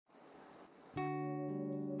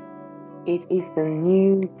It is a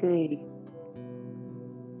new day.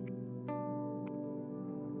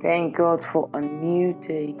 Thank God for a new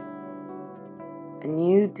day. A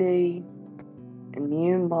new day, a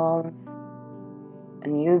new month, a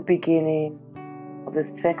new beginning of the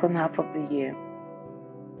second half of the year.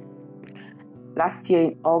 Last year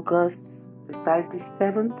in August, precisely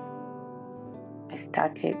 7th, I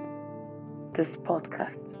started this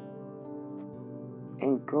podcast.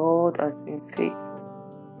 And God has been faithful.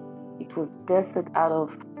 It was birthed out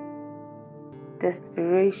of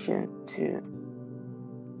desperation to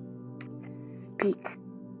speak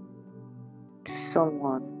to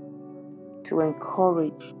someone, to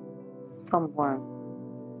encourage someone.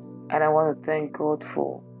 And I want to thank God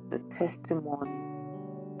for the testimonies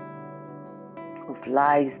of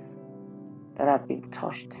lives that have been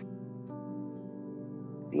touched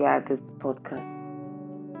via this podcast.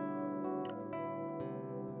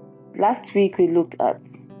 Last week we looked at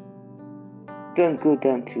Don't Go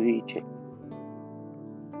Down to Egypt.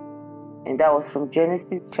 And that was from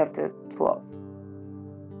Genesis chapter 12.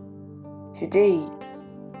 Today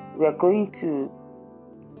we are going to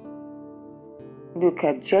look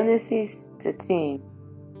at Genesis 13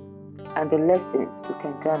 and the lessons we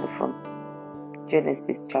can gather from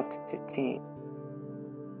Genesis chapter 13.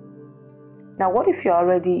 Now, what if you're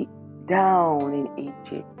already down in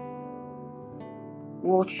Egypt?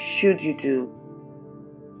 What should you do?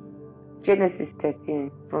 Genesis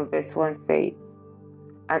 13 from verse 1 says,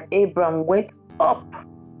 "And Abram went up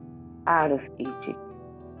out of Egypt."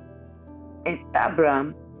 And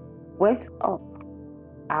Abram went up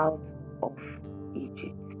out of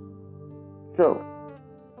Egypt. So,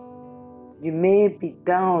 you may be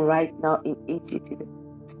down right now in Egypt in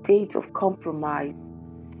a state of compromise,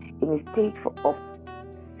 in a state of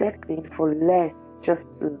settling for less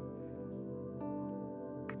just to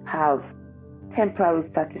have temporary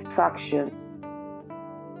satisfaction,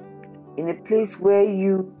 in a place where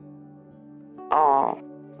you are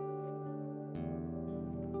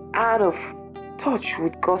out of touch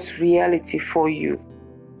with God's reality for you,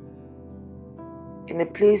 in a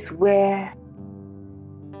place where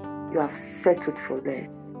you have settled for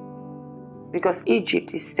less, because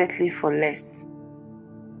Egypt is settling for less.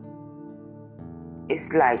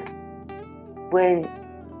 It's like when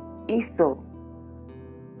Esau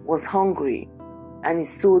was hungry and he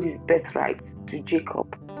sold his birthright to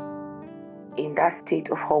Jacob in that state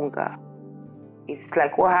of hunger. It's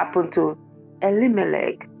like what happened to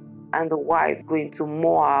Elimelech and the wife going to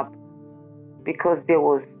Moab because there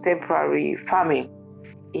was temporary famine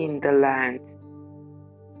in the land.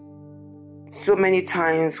 So many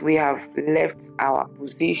times we have left our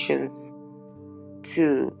positions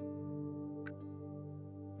to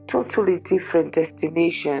totally different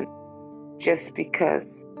destination just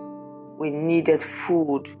because we needed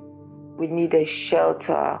food, we needed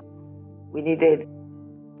shelter, we needed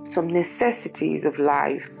some necessities of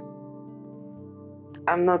life.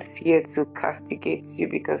 I'm not here to castigate you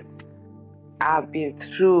because I've been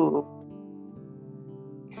through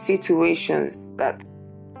situations that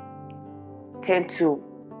tend to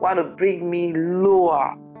want to bring me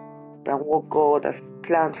lower than what God has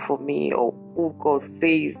planned for me or who God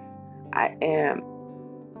says I am.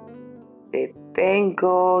 But thank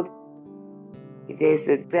God, if there's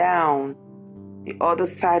a down, the other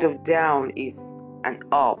side of down is an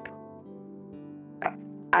up.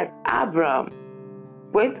 And Abram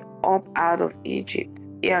went up out of Egypt,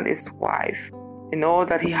 he and his wife, and all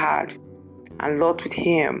that he had, and Lot with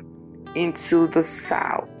him, into the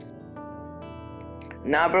south.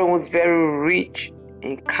 And Abram was very rich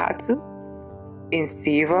in cattle, in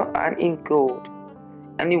silver, and in gold.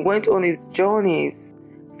 And he went on his journeys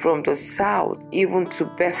from the south even to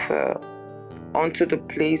Bethel, unto the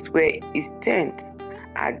place where his tent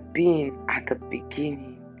had been at the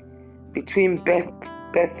beginning, between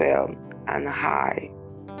Bethel and Hai.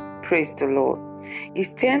 Praise the Lord. His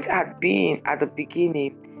tent had been at the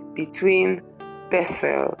beginning between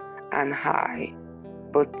Bethel and Hai,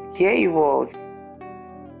 but here he was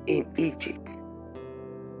in Egypt.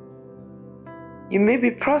 You may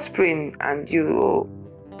be prospering and you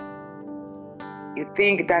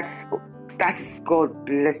think that is God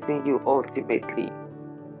blessing you ultimately,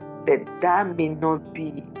 but that may not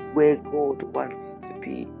be where God wants you to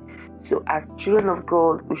be. So as children of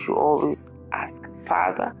God, we should always ask,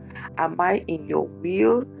 Father, am I in your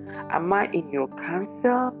will? Am I in your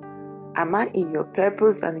counsel? Am I in your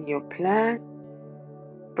purpose and in your plan?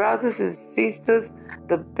 Brothers and sisters,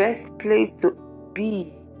 the best place to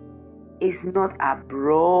be is not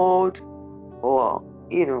abroad or,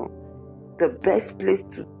 the best place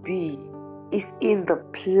to be is in the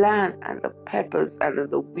plan and the purpose and in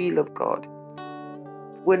the will of God.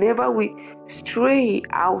 Whenever we stray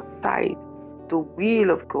outside the will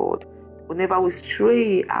of God, whenever we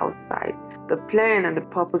stray outside the plan and the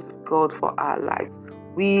purpose of God for our lives,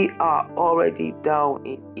 we are already down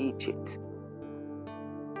in Egypt.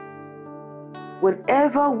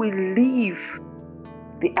 Whenever we leave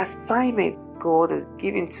the assignment God has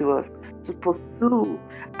given to us to pursue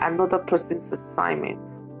another person's assignment,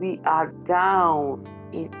 we are down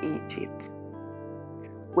in Egypt.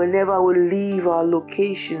 Whenever we leave our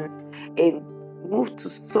locations and move to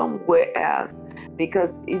somewhere else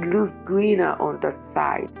because it looks greener on the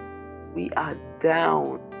side, we are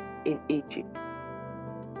down in Egypt.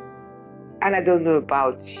 And I don't know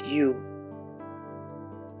about you.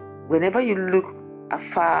 Whenever you look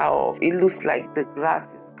afar off, it looks like the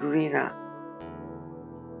grass is greener.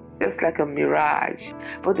 It's just like a mirage.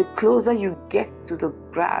 But the closer you get to the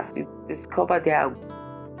grass, you discover there are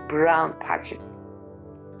brown patches.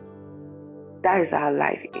 That is how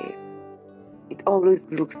life is. It always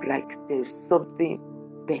looks like there's something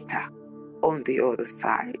better on the other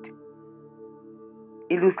side.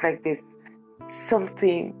 It looks like there's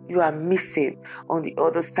something you are missing on the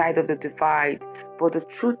other side of the divide. But the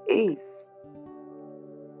truth is,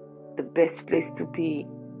 the best place to be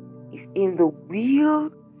is in the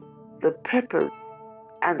will, the purpose,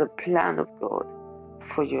 and the plan of God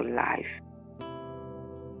for your life.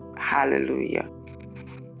 Hallelujah.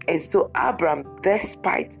 And so Abram,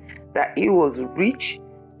 despite that he was rich,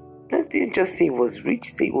 let's just say he was rich,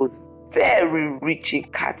 say he was very rich in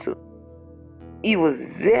cattle. He was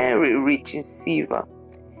very rich in silver.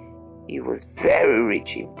 He was very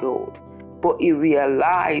rich in gold. But he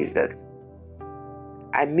realized that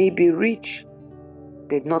I may be rich,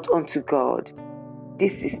 but not unto God.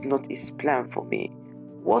 This is not his plan for me.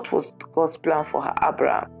 What was God's plan for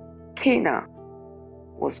Abram? Canaan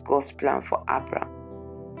was God's plan for Abram.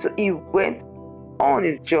 So he went on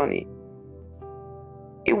his journey.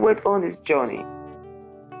 He went on his journey.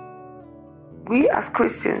 We as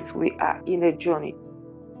Christians, we are in a journey.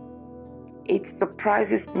 It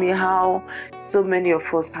surprises me how so many of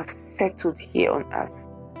us have settled here on earth.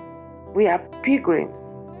 We are pilgrims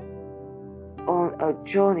on a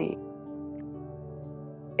journey,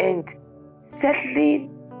 and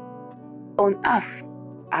settling on earth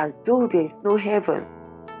as though there is no heaven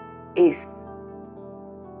is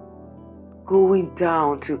going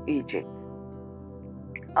down to Egypt.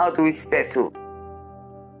 How do we settle?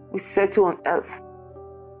 We settle on earth.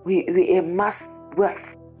 We amass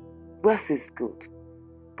wealth. Wealth is good.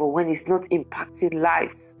 But when it's not impacting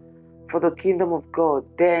lives for the kingdom of God,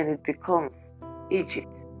 then it becomes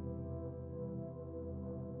Egypt.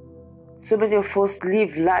 So many of us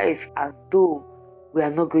live life as though we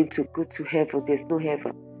are not going to go to heaven. There's no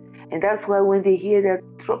heaven. And that's why when they hear that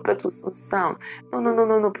trumpet will soon sound,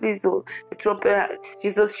 no, please don't. The trumpet,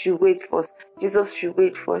 Jesus should wait first. Jesus should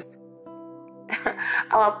wait first.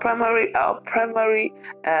 Our primary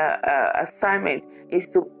assignment is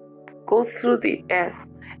to go through the earth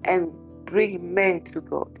and bring men to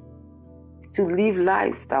God. It's to live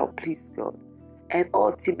lives that will please God, and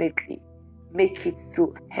ultimately make it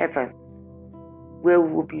to heaven, where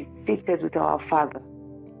we will be seated with our Father.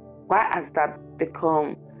 Why has that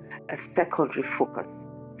become a secondary focus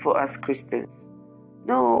for us Christians?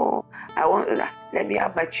 No, let me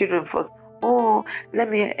have my children first. Oh, let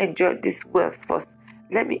me enjoy this wealth first.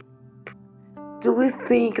 Do we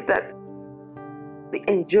think that the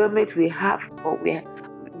enjoyment we have or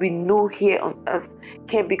we know here on earth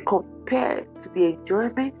can be compared to the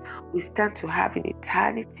enjoyment we stand to have in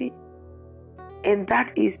eternity? And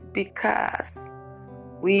that is because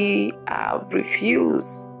we have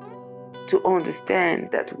refused to understand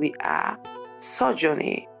that we are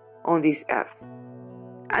sojourning on this earth.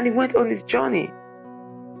 And he went on his journey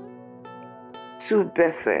to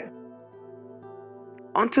Bethel,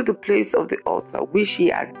 unto the place of the altar which he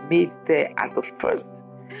had made there at the first.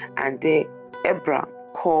 And there Abram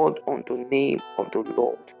called on the name of the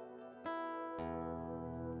Lord.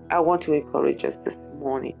 I want to encourage us this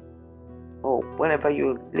morning, or whenever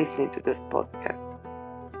you're listening to this podcast,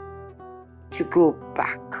 to go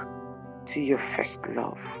back to your first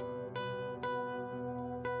love.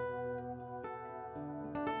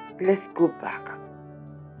 Let's go back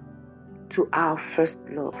to our first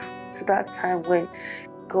love, to that time when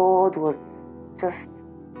God was just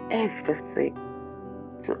everything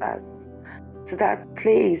to us, to that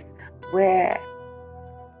place where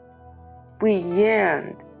we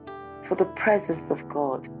yearned for the presence of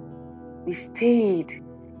God. We stayed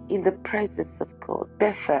in the presence of God.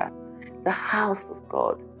 Bethel, the house of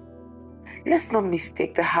God. Let's not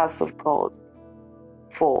mistake the house of God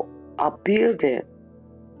for a building.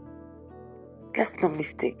 Let's not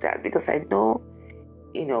mistake that, because I know,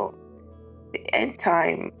 the end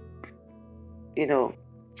time,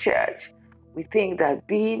 church, we think that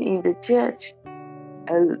being in the church,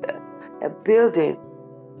 a building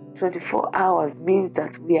 24 hours means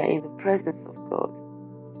that we are in the presence of God.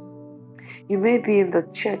 You may be in the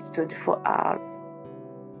church 24 hours,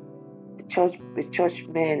 a church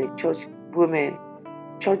man, a church woman,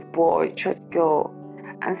 church boy, church girl,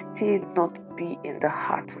 and still not be in the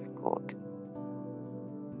heart of God.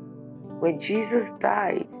 When Jesus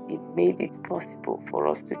died, He made it possible for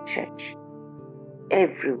us to church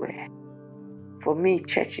everywhere. For me,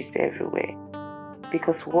 church is everywhere.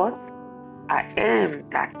 Because what? I am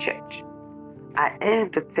that church. I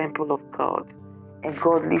am the temple of God, and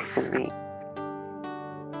God lives in me.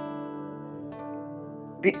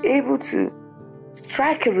 Be able to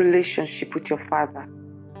strike a relationship with your Father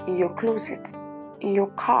in your closet, in your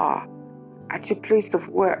car, at your place of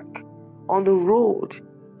work, on the road,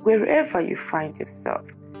 wherever you find yourself.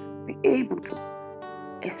 Be able to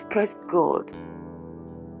express God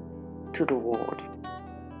to the world.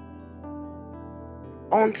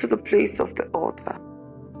 Onto the place of the altar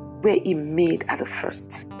where He made at the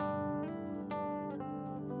first.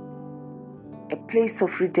 A place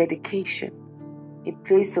of rededication, a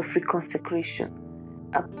place of reconsecration,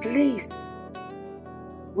 a place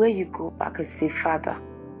where you go back and say, Father,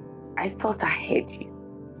 I thought I heard you.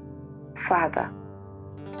 Father,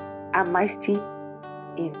 am I still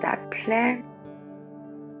in that plan?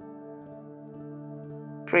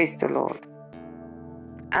 Praise the Lord.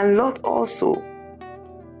 And Lot also,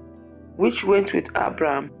 which went with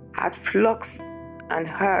Abram, had flocks and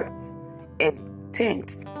herds and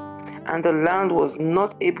tents, and the land was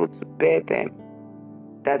not able to bear them,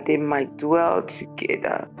 that they might dwell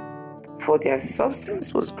together, for their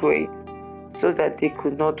substance was great, so that they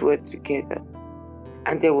could not dwell together.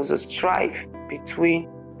 And there was a strife between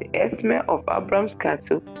the herdsmen of Abram's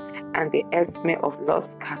cattle and the herdsmen of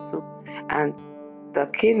Lot's cattle, and the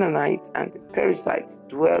Canaanites and the Perizzites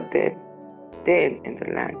dwelled then in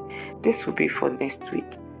the land. This will be for next week,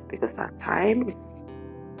 because our time is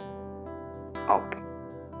up.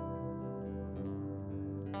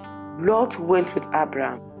 Lot went with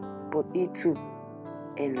Abram, but he too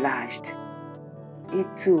enlarged. He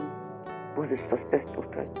too was a successful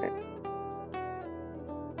person.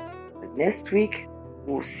 But next week,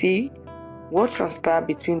 we'll see what transpired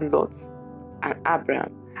between Lot and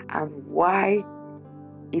Abram, and why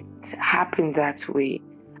it happened that way,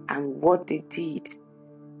 and what they did,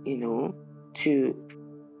 to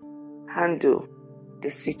handle the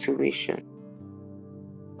situation.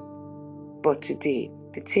 But today,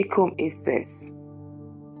 the take home is this: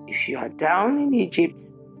 if you are down in Egypt,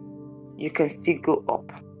 you can still go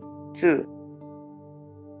up to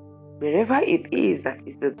wherever it is that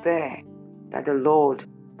is there that the Lord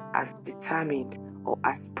has determined or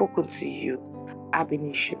has spoken to you, ab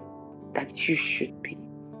initio, that you should be.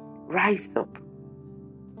 Rise up.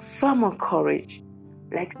 Summon courage.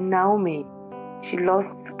 Like Naomi, she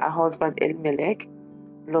lost her husband Elimelech,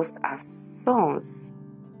 lost her sons,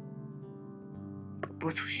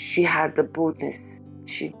 but she had the boldness.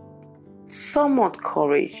 She summoned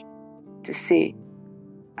courage to say,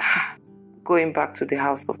 going back to the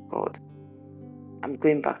house of God. I'm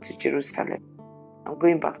going back to Jerusalem. I'm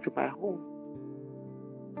going back to my home.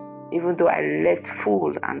 Even though I left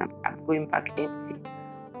full and I'm going back empty,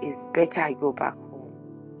 it's better I go back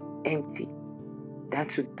home empty than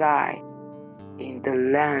to die in the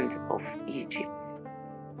land of Egypt,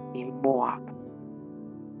 in Moab.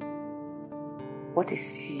 What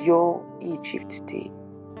is your Egypt today?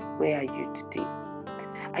 Where are you today?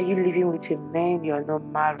 Are you living with a man you are not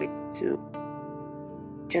married to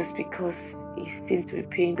just because he seems to be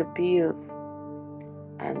paying the bills,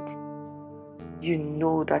 and you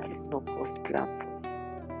know that is not God's plan for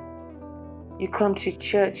you? You come to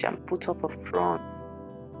church and put up a front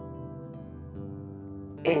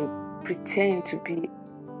and pretend to be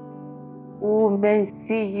who men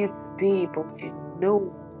see you to be, but you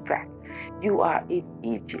know that you are in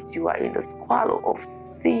Egypt. You are in the squalor of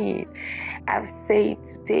sin. I'm saying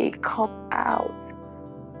today, come out.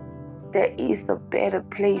 There is a better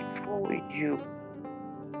place for you.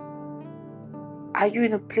 Are you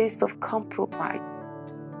in a place of compromise?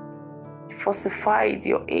 You falsified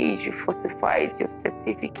your age, you falsified your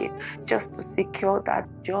certificate just to secure that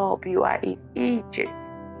job. You are in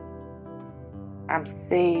Egypt. I'm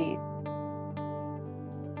saying,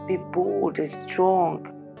 be bold and strong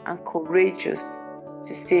and courageous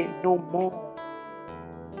to say no more.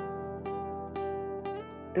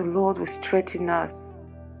 The Lord will strengthen us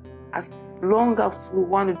As long as we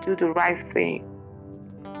want to do the right thing,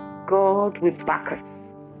 God will back us.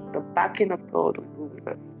 The backing of God will go with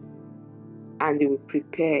us. And He will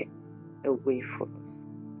prepare a way for us.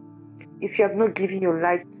 If you have not given your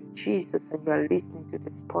life to Jesus and you are listening to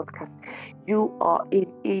this podcast, you are in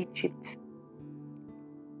Egypt.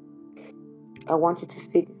 I want you to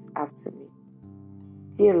say this after me.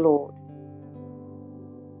 Dear Lord,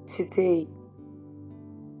 today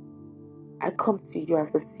I come to you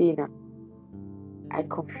as a sinner. I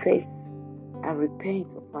confess and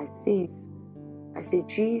repent of my sins. I say,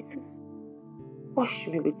 Jesus, wash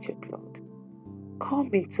me with your blood.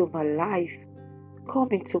 Come into my life. Come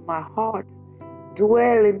into my heart.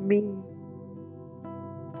 Dwell in me.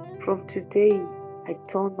 From today, I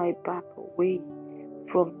turn my back away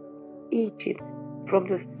from Egypt, from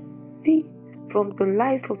the sea, from the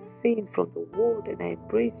life of sin, from the world, and I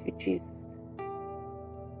embrace you, Jesus.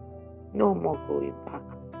 No more going back.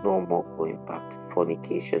 No more going back to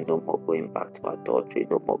fornication. No more going back to adultery.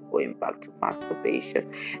 No more going back to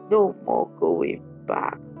masturbation. No more going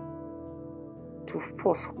back to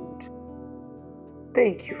falsehood.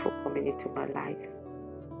 Thank you for coming into my life.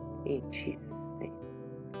 In Jesus' name.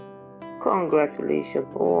 Congratulations.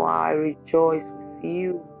 Oh, I rejoice with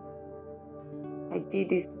you. I did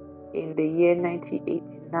this in the year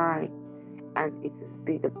 1989, and it has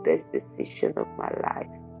been the best decision of my life.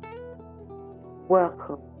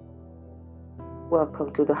 Welcome.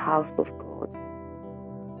 Welcome to the house of God.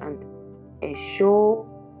 And ensure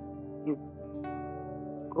you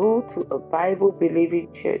go to a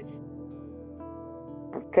Bible-believing church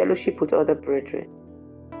and fellowship with other brethren.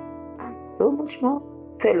 And so much more,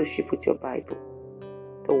 fellowship with your Bible.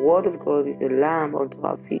 The Word of God is a lamp unto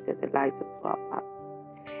our feet and a light unto our path.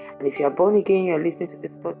 And if you are born again, you are listening to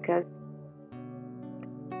this podcast,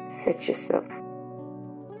 search yourself.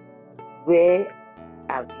 Where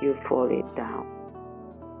have you fallen down?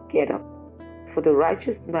 Get up. For the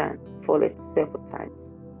righteous man falleth 7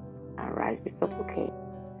 times and rises up again.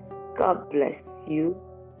 God bless you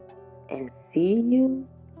and see you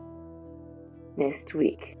next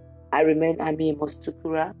week. I remain Ami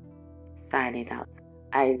Mostukura, signing out.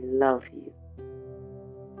 I love you.